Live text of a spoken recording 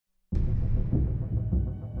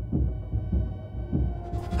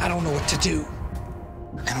I don't know what to do.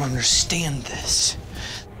 I don't understand this.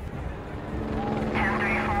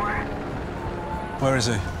 10-3-4. Where is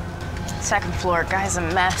he? Second floor, guy's a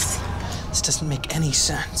mess. This doesn't make any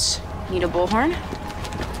sense. Need a bullhorn?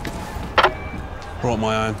 Brought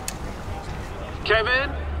my own. Kevin,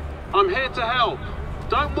 I'm here to help.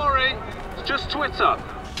 Don't worry, it's just Twitter.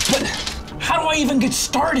 But how do I even get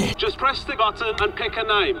started? Just press the button and pick a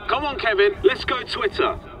name. Come on, Kevin, let's go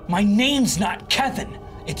Twitter. My name's not Kevin.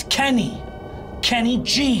 It's Kenny. Kenny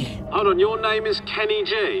G. Hold on, your name is Kenny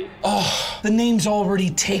G. Oh, the name's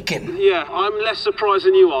already taken. Yeah, I'm less surprised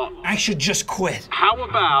than you are. I should just quit. How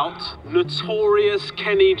about Notorious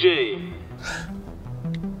Kenny G?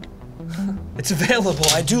 It's available.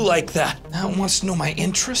 I do like that. Now it wants to know my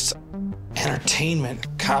interests. Entertainment.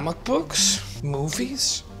 Comic books?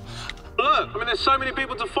 Movies? Look, I mean, there's so many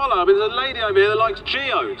people to follow. I mean, there's a lady over here that likes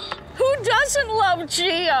geodes. Who doesn't love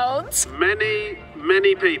geodes? Many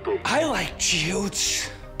people. I like geodes.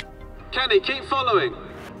 Kenny, keep following.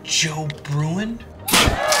 Joe Bruin?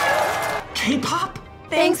 K-pop?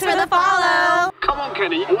 Thanks for the follow. Come on,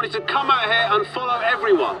 Kenny. I want you to come out here and follow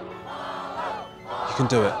everyone. You can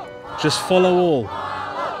do it. Just follow all.